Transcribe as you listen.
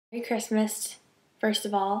Merry Christmas, first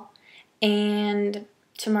of all, and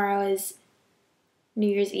tomorrow is New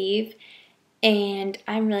Year's Eve, and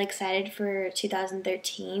I'm really excited for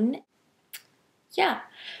 2013. Yeah,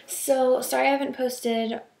 so sorry I haven't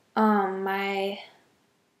posted my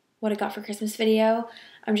what I got for Christmas video.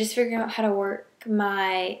 I'm just figuring out how to work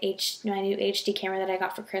my new HD camera that I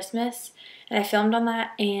got for Christmas, and I filmed on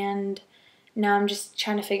that, and now I'm just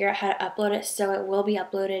trying to figure out how to upload it, so it will be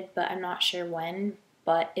uploaded, but I'm not sure when.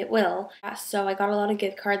 But it will. So I got a lot of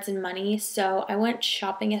gift cards and money, so I went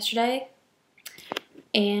shopping yesterday,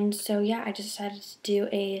 and so yeah, I just decided to do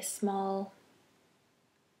a small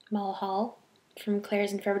mall haul from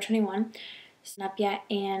Claire's and Forever 21. It's not up yet,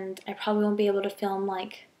 and I probably won't be able to film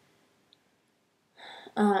like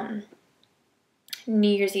New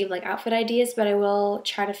Year's Eve like outfit ideas, but I will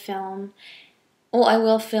try to film, well, I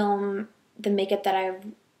will film the makeup that I've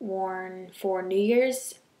worn for New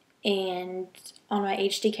Year's and on my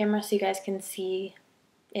HD camera so you guys can see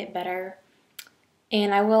it better,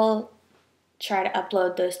 and I will try to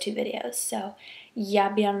upload those two videos. So yeah,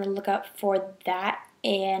 be on the lookout for that,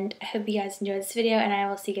 and I hope you guys enjoyed this video, and I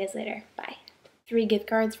will see you guys later. Bye. 3 gift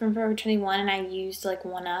cards from Forever 21, and I used like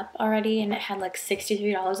one up already, and it had like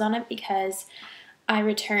 $63 on it because I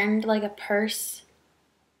returned like a purse.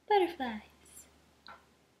 Butterflies.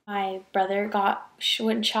 My brother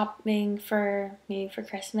went shopping for me for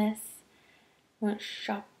Christmas. Went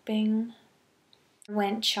shopping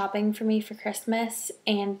for me for Christmas,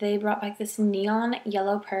 and they brought back this neon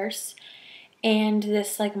yellow purse and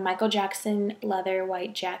this like Michael Jackson leather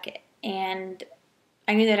white jacket, and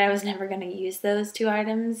I knew that I was never going to use those 2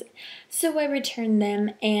 items, so I returned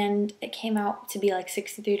them, and it came out to be like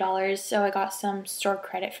 $63, so I got some store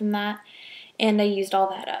credit from that, and I used all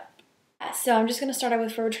that up. So I'm just going to start out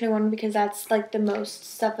with Forever 21 because that's like the most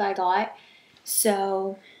stuff that I got.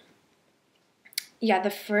 So yeah,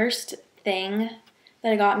 the first thing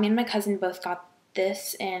that I got, me and my cousin both got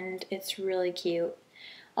this, and it's really cute.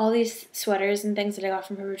 All these sweaters and things that I got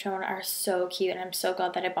from Forever 21 are so cute, and I'm so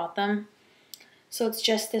glad that I bought them. So it's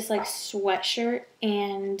just this like sweatshirt,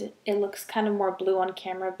 and it looks kind of more blue on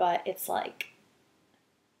camera, but it's like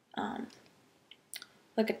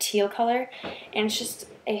a teal color, and it's just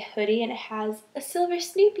a hoodie, and it has a silver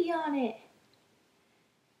Snoopy on it,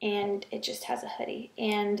 and it just has a hoodie,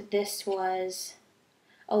 and this was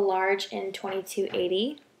a large in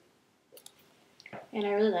 2280, and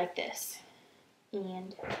I really like this,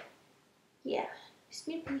 and yeah,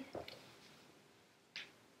 Snoopy.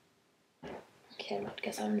 Okay, I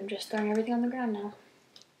guess I'm just throwing everything on the ground now.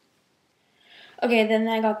 Okay, then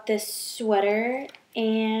I got this sweater,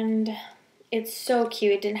 and it's so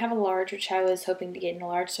cute. It didn't have a large, which I was hoping to get in a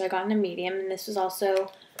large, so I got in a medium, and this was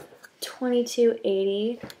also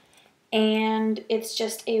 2280, and it's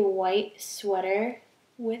just a white sweater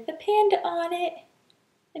with a panda on it,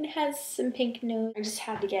 and it has some pink nose. I just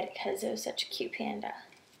had to get it because it was such a cute panda.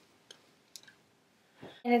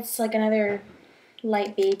 And it's like another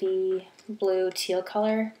light baby blue teal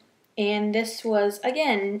color, and this was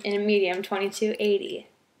again in a medium, 2280.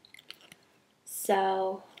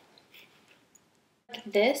 So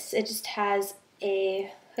this, it just has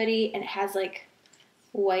a hoodie, and it has like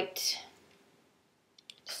white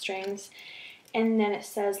strings, and then it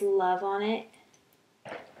says love on it,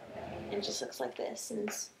 and it just looks like this, and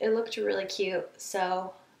it looked really cute,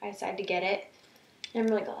 so I decided to get it, and I'm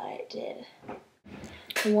really glad I did.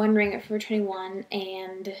 One ring at Forever 21,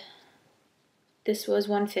 and this was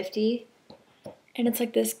 $150, and it's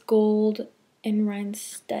like this gold and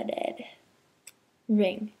rhine-studded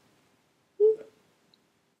ring.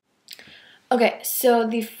 Okay, so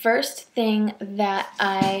the first thing that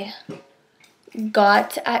I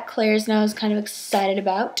got at Claire's and I was kind of excited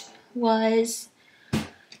about was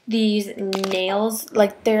these nails.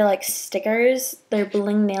 Like, they're like stickers. They're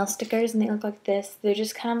bling nail stickers, and they look like this. They're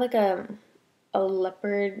just kind of like a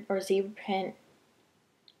leopard or zebra print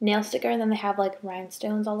nail sticker, and then they have like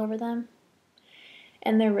rhinestones all over them,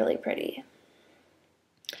 and they're really pretty.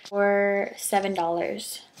 For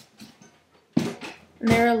 $7. And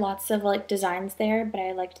there are lots of like designs there, but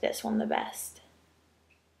I liked this one the best,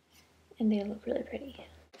 and they look really pretty.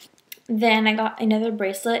 Then I got another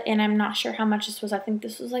bracelet, and I'm not sure how much this was. I think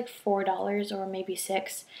this was like $4 or maybe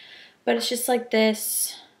 $6, but it's just like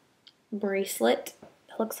this bracelet.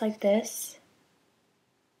 It looks like this,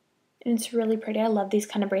 and it's really pretty. I love these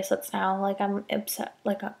kind of bracelets now. Like, I'm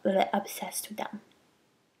obsessed with them.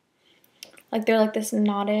 Like, they're like this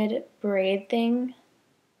knotted braid thing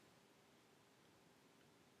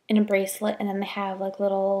in a bracelet, and then they have like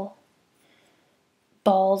little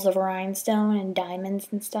balls of rhinestone and diamonds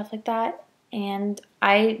and stuff like that. and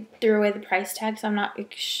I threw away the price tag, so I'm not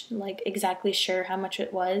like exactly sure how much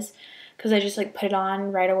it was because I just like put it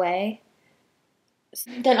on right away.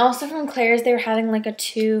 Then also from Claire's, they were having like a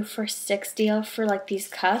 2 for $6 deal for like these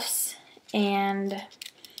cuffs, and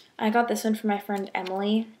I got this one for my friend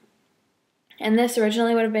Emily. And this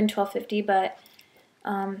originally would have been $12.50, but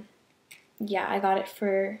yeah, I got it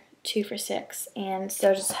for 2 for $6. And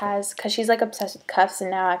so it just has, because she's like obsessed with cuffs,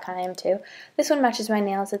 and now I kind of am too. This one matches my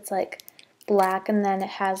nails. It's like black, and then it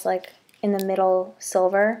has like in the middle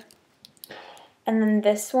silver. And then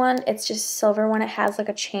this one, it's just silver when it has like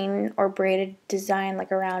a chain or braided design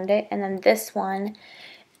like around it. And then this one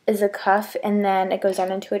is a cuff, and then it goes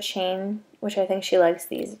down into a chain, which I think she likes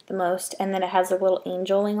these the most. And then it has a little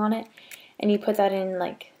angeling on it, and you put that in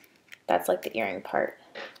like, that's like the earring part.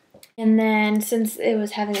 And then since it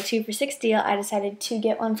was having a 2 for $6 deal, I decided to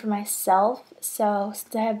get one for myself. So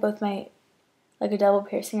since I have both my, like a double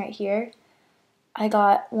piercing right here, I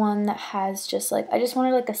got one that has just like, I just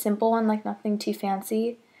wanted like a simple one, like nothing too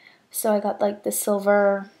fancy. So I got like the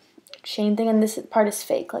silver chain thing, and this part is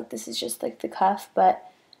fake. Like this is just like the cuff,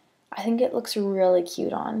 but I think it looks really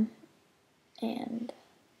cute on. And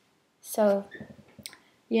so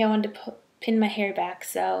yeah, I wanted to pin my hair back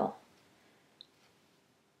so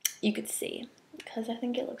you could see, because I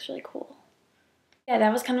think it looks really cool. Yeah,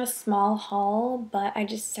 that was kind of a small haul, but I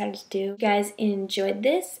just decided to do. You guys enjoyed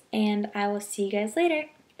this, and I will see you guys later.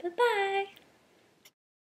 Bye-bye.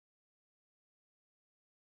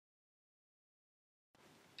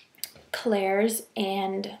 Claire's,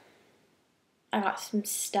 and I got some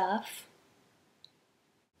stuff.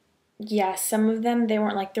 Yeah, some of them, they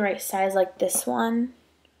weren't like the right size, like this one.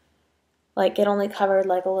 Like it only covered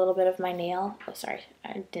like a little bit of my nail. Oh, sorry.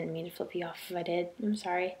 I didn't mean to flip you off if I did. I'm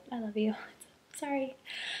sorry. I love you. Sorry.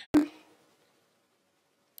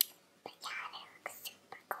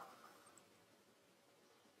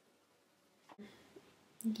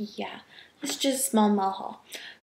 Yeah, it's just a small mail haul.